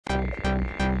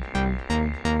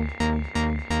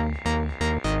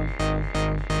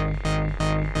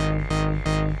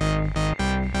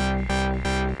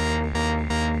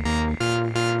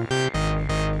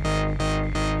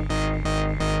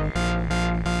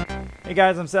Hey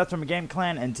guys, I'm Seth from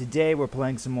AGameClan, and today we're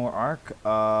playing some more ARK.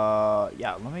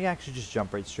 Yeah, let me actually just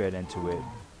jump right straight into it.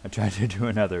 I tried to do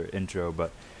another intro,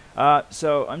 but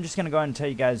so I'm just gonna go ahead and tell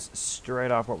you guys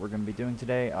straight off what we're gonna be doing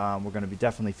today. We're gonna be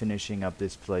definitely finishing up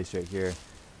this place right here,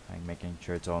 like making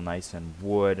sure it's all nice and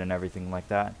wood and everything like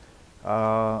that.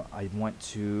 I want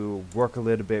to work a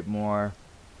little bit more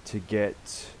to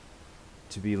get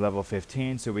to be level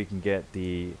 15, so we can get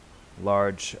the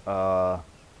large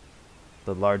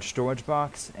storage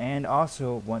box, and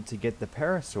also want to get the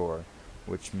parasaur,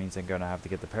 which means I'm gonna have to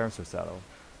get the parasaur saddle.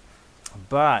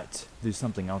 But there's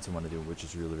something else I want to do, which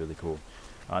is really, really cool.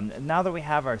 Now that we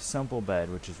have our simple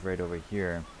bed, which is right over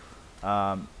here,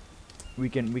 we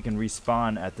can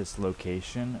respawn at this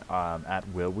location at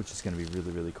will, which is gonna be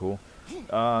really, really cool.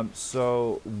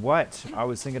 So what I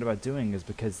was thinking about doing is,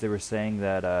 because they were saying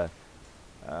that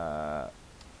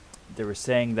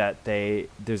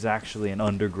there's actually an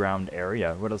underground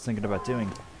area. What I was thinking about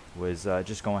doing was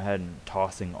just going ahead and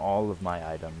tossing all of my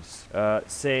items.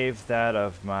 Save that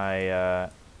of my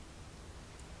a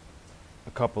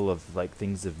couple of like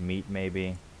things of meat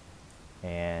maybe,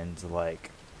 and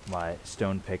like my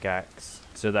stone pickaxe,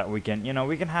 so that we can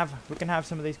have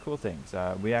some of these cool things.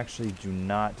 We actually do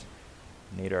not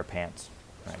need our pants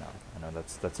right now. I know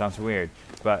that sounds weird,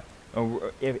 but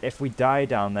if we die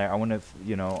down there, I want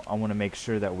to make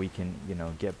sure that we can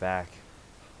get back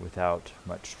without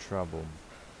much trouble.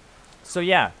 So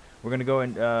yeah, we're gonna go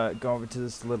and go over to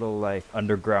this little like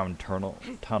underground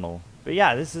tunnel. But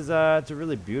yeah, this is it's a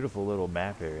really beautiful little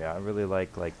map area. I really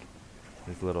like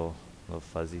these little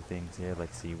fuzzy things here,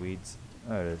 like seaweeds.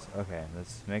 Oh, it is. Okay,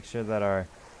 let's make sure that our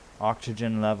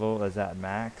oxygen level is at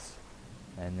max,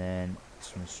 and then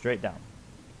swim straight down.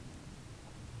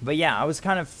 But yeah, I was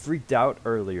kind of freaked out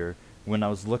earlier when I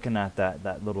was looking at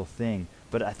that little thing.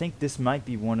 But I think this might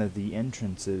be one of the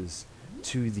entrances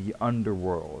to the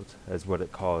underworld, is what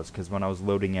it calls. Because when I was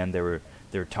loading in, they were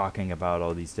talking about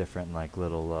all these different like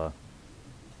little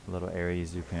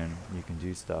areas you can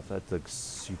do stuff. That looks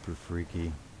super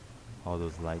freaky, all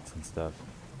those lights and stuff.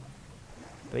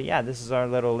 But yeah, this is our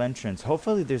little entrance.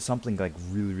 Hopefully, there's something like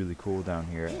really, really cool down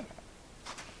here.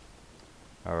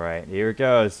 All right, here it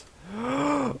goes.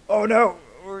 Oh no!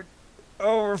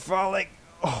 We're falling!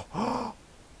 Oh.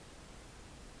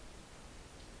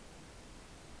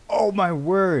 Oh my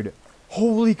word!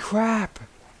 Holy crap!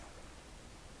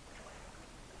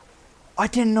 I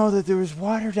didn't know that there was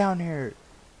water down here.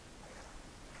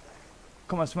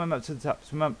 Come on, swim up to the top.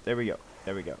 Swim up. There we go.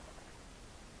 There we go.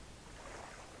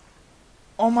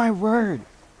 Oh my word!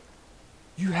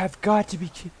 You have got to be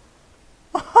kidding!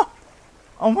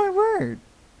 Oh my word!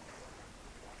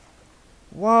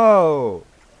 Whoa!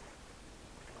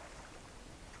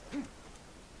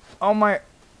 Oh my!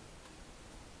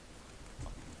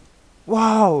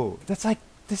 Wow!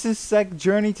 This is like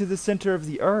Journey to the Center of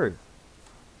the Earth.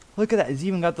 Look at that! It's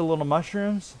even got the little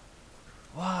mushrooms.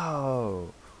 Wow!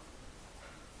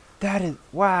 That is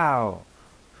wow!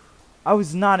 I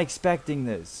was not expecting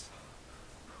this.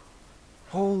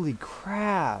 Holy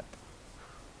crap!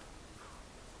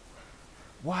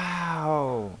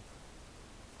 Wow!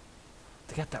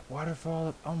 They got that waterfall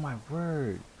up. Oh my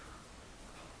word.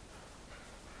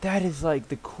 That is like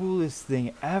the coolest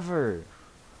thing ever.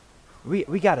 We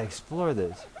gotta explore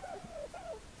this.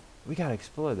 We gotta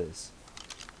explore this.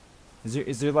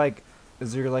 Is there like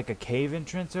a cave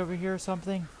entrance over here or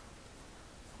something?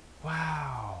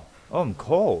 Wow. Oh, I'm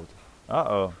cold.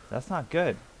 Uh-oh. That's not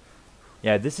good.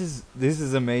 Yeah, this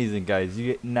is amazing, guys.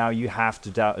 Now you have to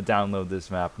download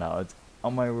this map now. It's,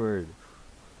 oh my word.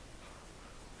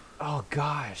 Oh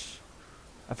gosh,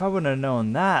 if I wouldn't have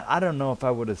known that, I don't know if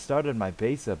I would have started my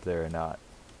base up there or not.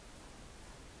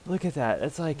 Look at that.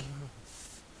 It's like,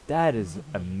 that is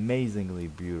amazingly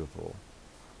beautiful.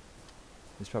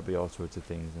 There's probably all sorts of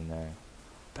things in there.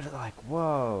 But like,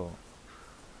 whoa.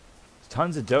 There's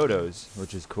tons of dodos,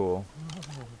 which is cool.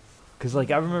 Because like,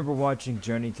 I remember watching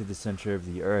Journey to the Center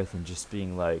of the Earth and just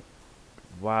being like,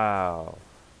 wow.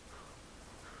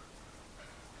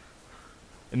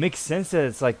 It makes sense that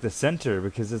it's like the center,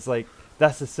 because it's like,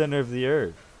 that's the center of the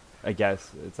earth, I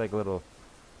guess. It's like a little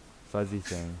fuzzy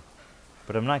thing.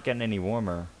 But I'm not getting any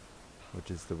warmer, which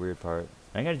is the weird part.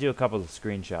 I'm going to do a couple of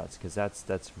screenshots, because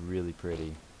that's really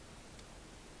pretty.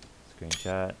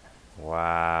 Screenshot.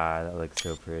 Wow, that looks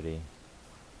so pretty.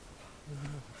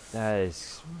 That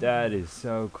is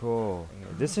so cool.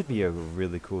 This would be a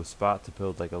really cool spot to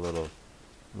build like a little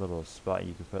spot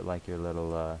you could put like your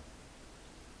little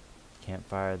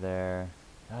campfire there.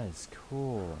 That is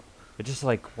cool. It's just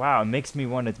like, wow, it makes me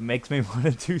want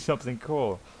to do something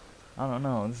cool. I don't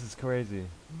know, this is crazy.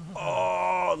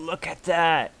 Oh, Oh, look at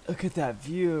that! Look at that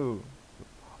view!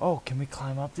 Oh, can we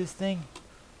climb up this thing?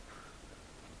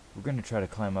 We're gonna try to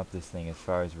climb up this thing as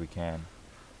far as we can.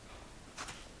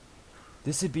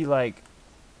 This would be like...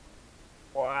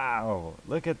 Wow!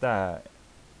 Look at that!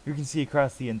 You can see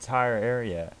across the entire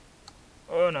area.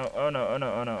 Oh no, oh no, oh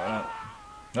no, oh no, oh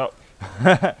no.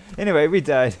 Oh. Anyway, we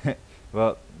died.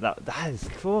 Well, that is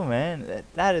cool, man.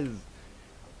 That is...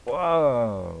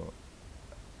 Whoa!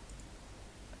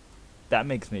 That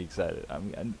makes me excited. Oh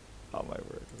my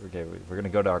word. Okay, we're gonna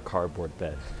go to our cardboard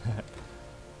bed.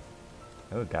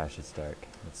 Oh gosh, it's dark.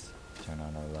 Let's turn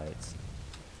on our lights.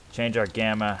 Change our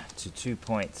gamma to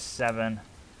 2.7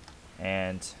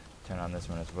 and turn on this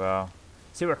one as well.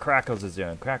 See what Crackles is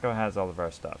doing. Crackle has all of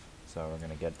our stuff, so we're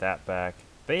gonna get that back.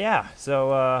 But yeah,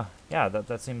 so yeah,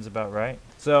 that seems about right.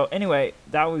 So anyway,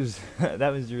 that was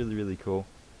that was really cool.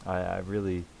 I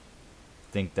really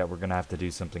think that we're gonna have to do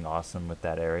something awesome with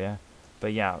that area.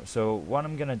 But yeah, so what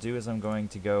I'm gonna do is I'm going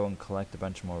to go and collect a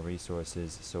bunch more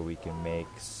resources so we can make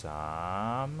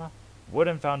some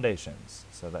wooden foundations.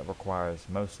 So that requires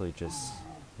mostly just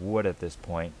wood at this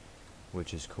point,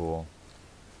 which is cool.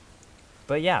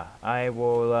 But yeah, I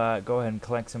will go ahead and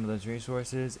collect some of those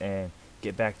resources and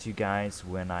get back to you guys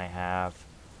when I have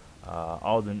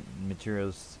all the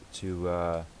materials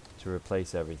to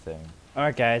replace everything.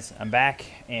 Alright guys, I'm back,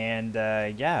 and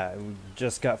yeah, we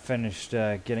just got finished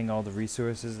getting all the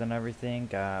resources and everything.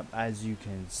 As you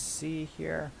can see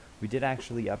here, we did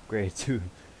actually upgrade to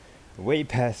way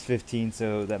past 15,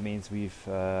 so that means we've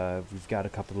got a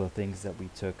couple of things that we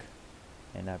took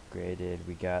and upgraded.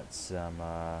 We got some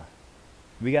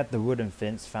we got the wooden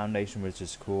fence foundation, which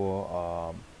is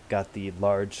cool. Got the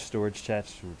large storage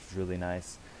chest, which is really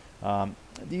nice.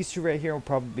 These two right here will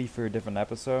probably be for a different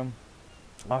episode.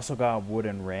 Also got a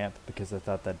wooden ramp because I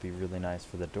thought that'd be really nice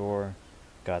for the door.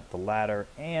 Got the ladder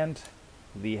and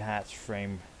the hatch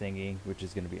frame thingy, which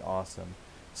is going to be awesome.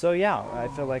 So yeah, I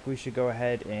feel like we should go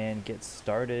ahead and get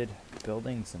started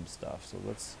building some stuff. So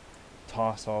let's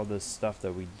toss all this stuff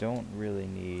that we don't really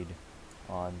need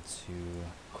onto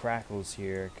Crackles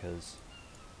here, because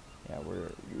yeah,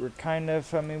 we're kind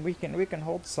of, I mean, we can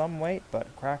hold some weight, but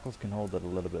Crackles can hold it a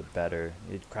little bit better.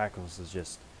 Crackles is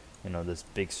just, you know, this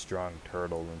big strong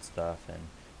turtle and stuff. And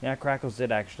yeah, Crackles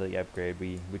did actually upgrade.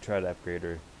 We tried to upgrade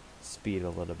her speed a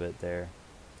little bit there,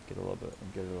 get a little bit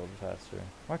faster.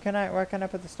 Why can't I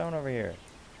put the stone over here?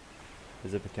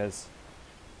 Is it because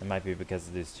it might be because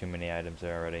there's too many items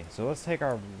there already? So let's take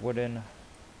our wooden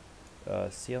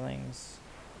ceilings,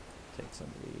 take some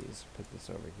of these, put this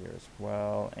over here as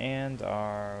well, and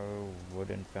our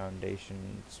wooden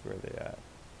foundations, where are they at?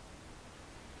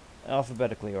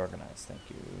 Alphabetically organized, thank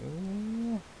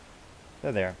you.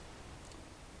 They're there.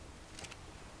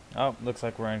 Oh, looks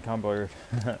like we're encumbered.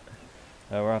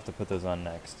 We'll have to put those on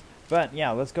next. But yeah,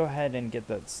 let's go ahead and get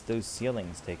those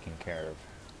ceilings taken care of.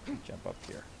 Jump up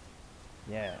here.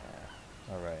 Yeah.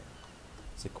 Alright.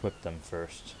 Let's equip them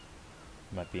first.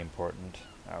 Might be important.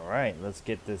 Alright, let's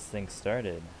get this thing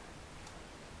started.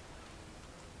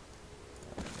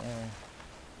 There.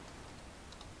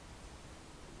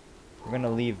 We're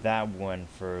gonna leave that one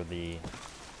for the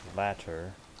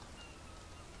ladder.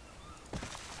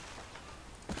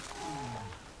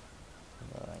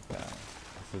 Like that.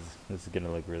 This is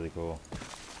gonna look really cool.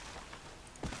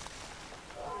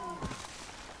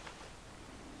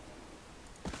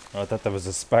 Oh, I thought that was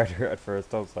a spider at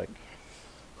first. I was like,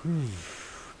 whew,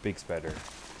 big spider.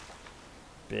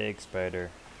 Big spider.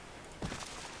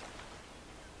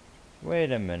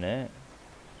 Wait a minute.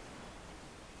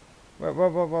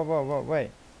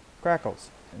 Wait. Crackles.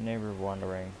 Neighbor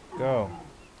wandering. Go.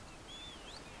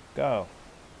 Go.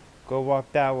 Go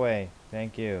walk that way.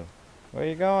 Thank you. Where are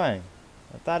you going?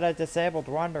 I thought I disabled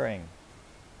wandering.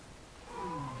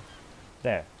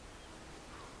 There.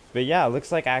 But yeah, it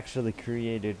looks like I actually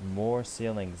created more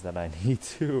ceilings than I need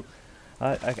to.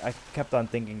 I kept on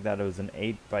thinking that it was an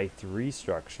 8x3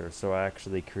 structure, so I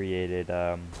actually created,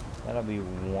 that'll be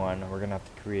one. We're gonna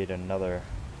have to create another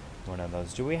one of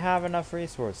those. Do we have enough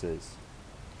resources?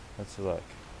 Let's look.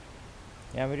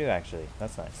 Yeah, we do actually.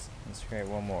 That's nice. Let's create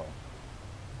one more.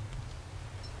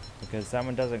 Because that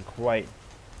one doesn't quite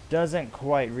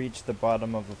reach the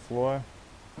bottom of the floor.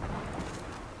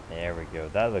 There we go.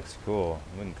 That looks cool.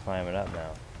 We can climb it up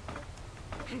now.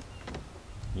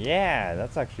 Yeah,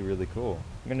 that's actually really cool.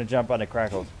 I'm gonna jump onto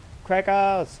Crackles.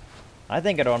 Crackles! I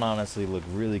think it would honestly look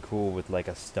really cool with like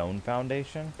a stone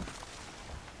foundation.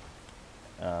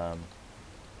 As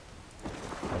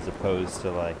opposed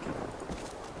to like...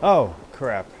 Oh,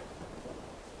 crap.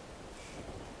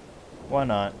 Why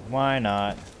not? Why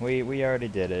not? We already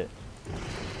did it.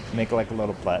 Make like a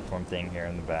little platform thing here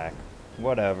in the back.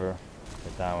 Whatever.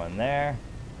 Put that one there.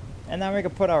 And now we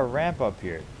can put our ramp up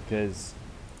here, because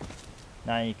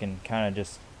now you can kind of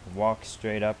just walk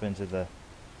straight up into the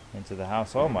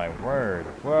house. Oh my word.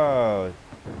 Whoa.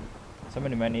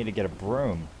 Somebody might need to get a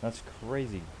broom. That's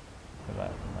crazy. Put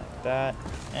that one like that.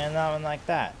 And that one like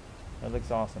that. That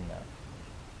looks awesome now.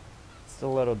 It's a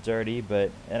little dirty,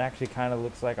 but it actually kind of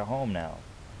looks like a home now.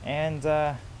 And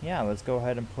yeah, let's go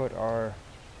ahead and put our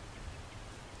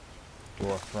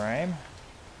door frame.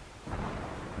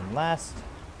 And last,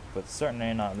 but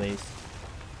certainly not least,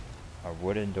 our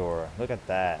wooden door. Look at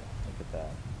that. Look at that.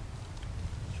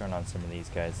 Turn on some of these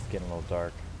guys. It's getting a little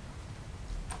dark.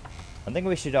 I think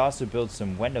we should also build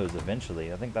some windows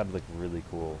eventually. I think that'd look really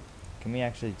cool. Can we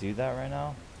actually do that right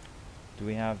now? Do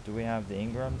we have the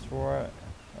Ingrams for it?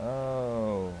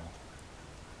 Oh.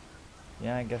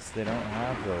 Yeah, I guess they don't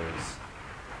have those.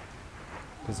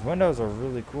 Because windows are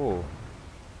really cool.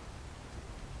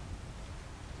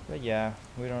 But yeah,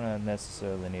 we don't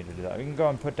necessarily need to do that. We can go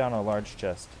and put down a large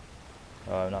chest.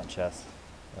 Not chest.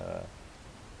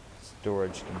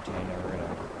 Storage container. We're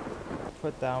gonna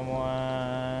put that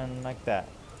one like that.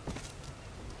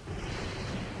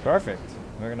 Perfect.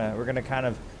 We're gonna kind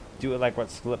of do it like what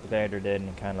Slipgator did,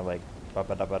 and kind of like kind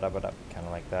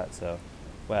of like that. So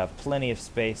we'll have plenty of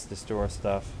space to store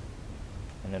stuff,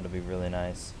 and it'll be really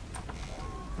nice.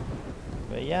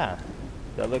 But yeah,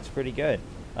 that looks pretty good.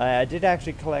 I did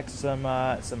actually collect some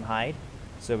hide,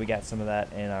 so we got some of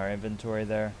that in our inventory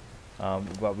there.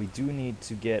 But we do need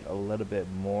to get a little bit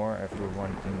more if we're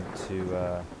wanting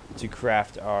to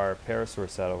craft our parasaur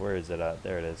saddle. Where is it at?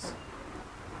 There it is.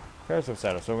 Parasaur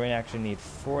saddle. So we actually need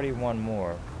 41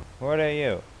 more. What are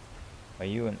you? Are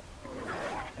you an?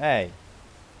 Hey.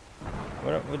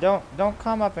 Don't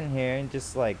come up in here and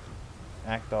just like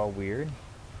act all weird.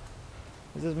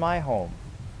 This is my home.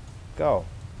 Go.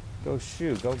 Go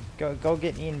shoot. Go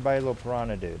get eaten by a little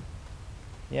piranha dude.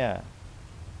 Yeah.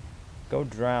 Go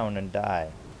drown and die.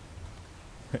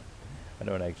 I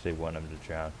don't actually want him to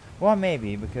drown. Well,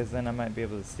 maybe, because then I might be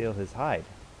able to steal his hide.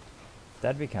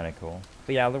 That'd be kind of cool.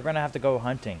 But yeah, we're gonna have to go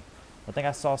hunting. I think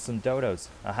I saw some dodos.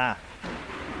 Aha!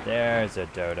 There's a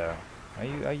dodo.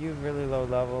 Are you really low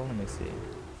level? Let me see.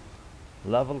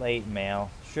 Level 8 male.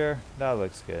 Sure, that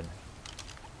looks good.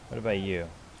 What about you?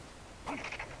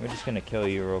 We're just gonna kill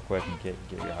you real quick and get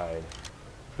your hide.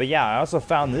 But yeah, I also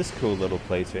found this cool little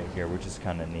place right here, which is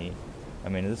kind of neat. I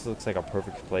mean, this looks like a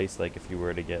perfect place, like if you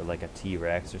were to get like a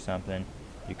T-Rex or something.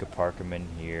 You could park them in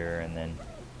here, and then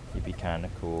you'd be kind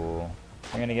of cool.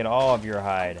 We're gonna get all of your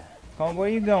hide. Come on, where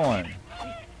are you going?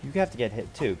 You have to get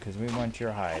hit too, because we want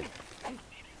your hide.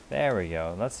 There we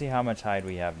go. Let's see how much hide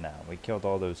we have now. We killed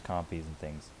all those compies and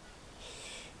things.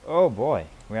 Oh boy,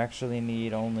 we actually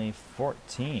need only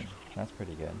 14. That's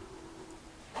pretty good.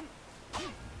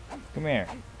 Come here.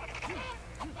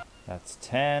 That's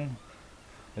 10.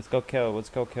 Let's go kill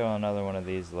another one of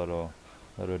these little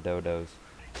dodos.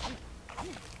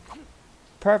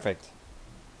 Perfect.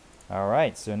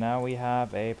 Alright, so now we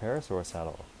have a parasaur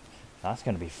saddle. That's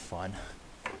gonna be fun.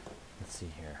 Let's see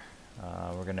here.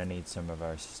 We're gonna need some of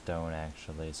our stone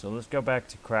actually. So let's go back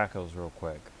to Crackles real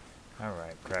quick.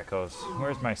 Alright, Crackles.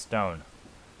 Where's my stone?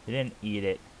 You didn't eat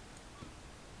it.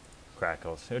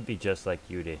 Crackles. It would be just like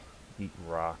you to eat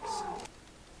rocks.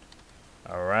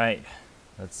 Alright.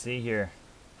 Let's see here.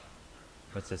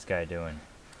 What's this guy doing?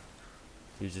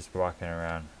 He's just walking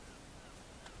around.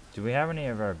 Do we have any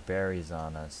of our berries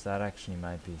on us? That actually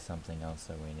might be something else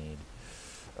that we need.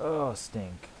 Oh,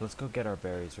 stink. Let's go get our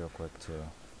berries real quick too.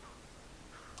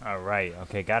 Alright,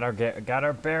 okay, got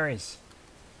our berries.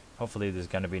 Hopefully there's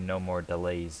gonna be no more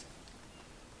delays.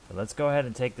 But let's go ahead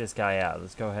and take this guy out.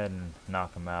 Let's go ahead and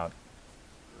knock him out.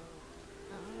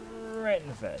 Right in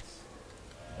the face.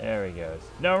 There he goes.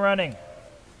 No running.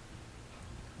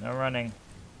 No running.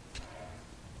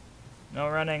 No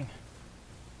running.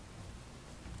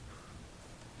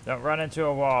 Don't run into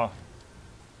a wall.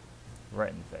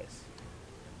 Right in the face.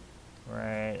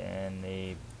 Right in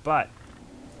the butt.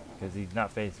 Because he's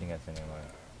not facing us anymore.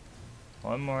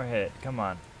 One more hit. Come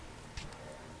on.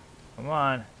 Come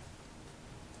on.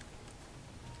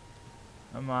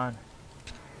 Come on.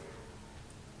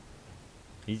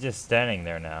 He's just standing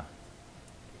there now.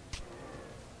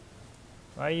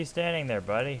 Why are you standing there,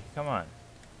 buddy? Come on.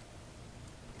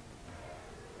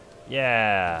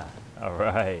 Yeah.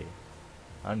 Alright.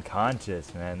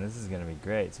 Unconscious, man. This is going to be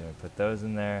great. So we put those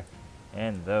in there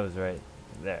and those right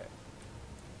there.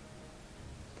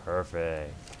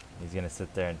 Perfect. He's going to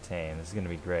sit there and tame. This is going to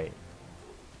be great.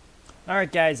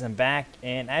 Alright guys, I'm back,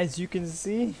 and as you can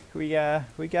see, we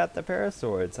got the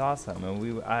parasaur. It's awesome. And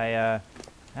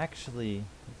Actually,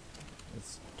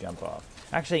 let's jump off.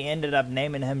 Actually, ended up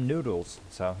naming him Noodles,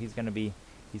 so he's gonna be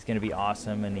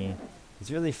awesome, and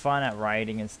he's really fun at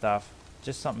riding and stuff.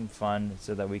 Just something fun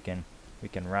so that we can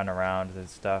run around and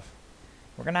stuff.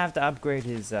 We're gonna have to upgrade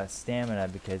his stamina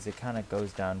because it kind of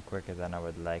goes down quicker than I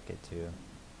would like it to.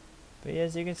 But yeah,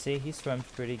 as you can see, he swims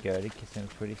pretty good. He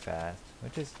swims pretty fast,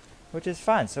 which is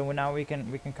fun. So now we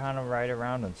can kind of ride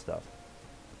around and stuff.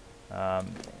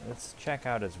 Let's check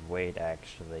out his weight.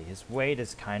 Actually, his weight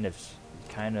is kind of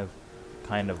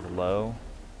low,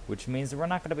 which means that we're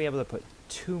not going to be able to put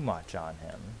too much on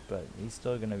him. But he's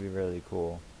still going to be really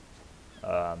cool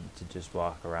to just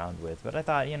walk around with. But I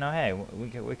thought, you know, hey,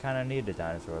 we kind of need a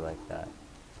dinosaur like that.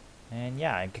 And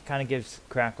yeah, it kind of gives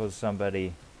Crackles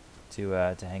somebody to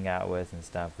hang out with and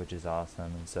stuff, which is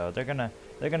awesome. And so they're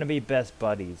gonna be best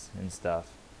buddies and stuff.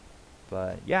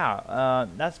 But yeah,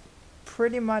 that's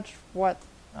pretty much what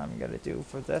I'm gonna do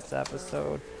for this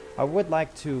episode. I would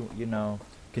like to, you know,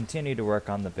 continue to work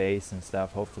on the base and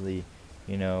stuff. Hopefully,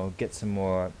 you know, get some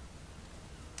more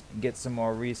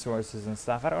resources and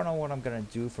stuff. I don't know what I'm gonna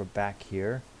do for back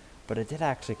here, but I did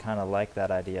actually kind of like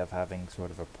that idea of having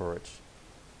sort of a perch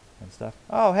and stuff.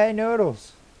 Oh, hey,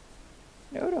 Noodles.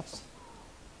 Noodles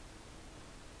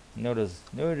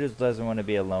doesn't want to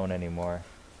be alone anymore.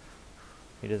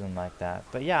 He doesn't like that.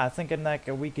 But yeah, I'm thinking like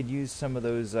we could use some of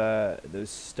those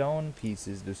stone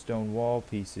pieces, those stone wall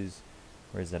pieces.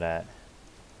 Where is it at?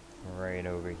 Right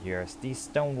over here. It's these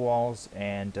stone walls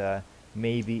and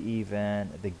maybe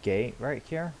even the gate right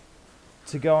here,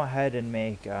 to go ahead and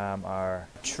make our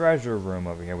treasure room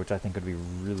over here, which I think would be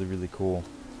really cool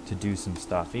to do some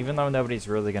stuff. Even though nobody's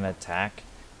really gonna attack,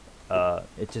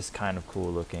 it's just kind of cool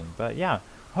looking. But yeah,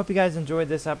 hope you guys enjoyed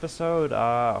this episode.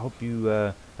 I hope you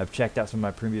have checked out some of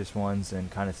my previous ones and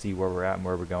kind of see where we're at and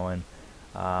where we're going.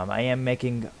 I am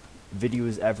making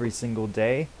videos every single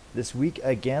day this week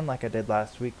again, like I did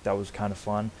last week. That was kind of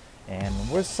fun and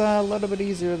was a little bit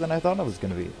easier than I thought it was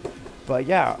going to be. But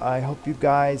yeah, I hope you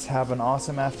guys have an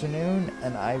awesome afternoon,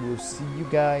 and I will see you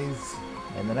guys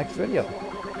in the next video.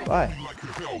 Bye. Like a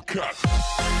Hellcat.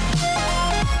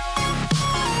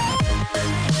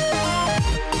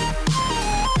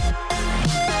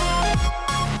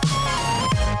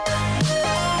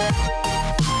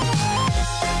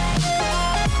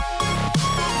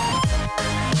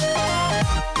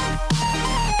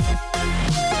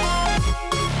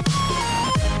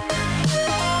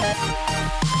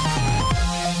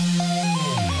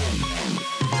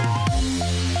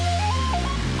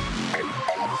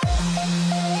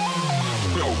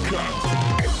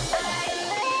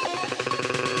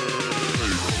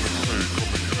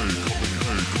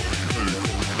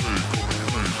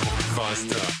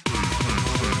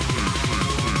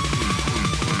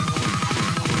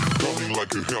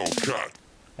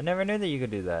 I never knew that you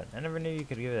could do that. I never knew you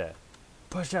could do that.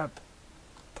 Push up.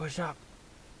 Push up.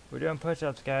 We're doing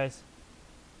push-ups, guys.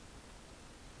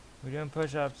 We're doing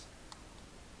push-ups.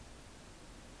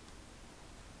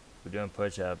 We're doing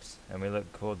push-ups, and we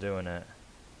look cool doing it.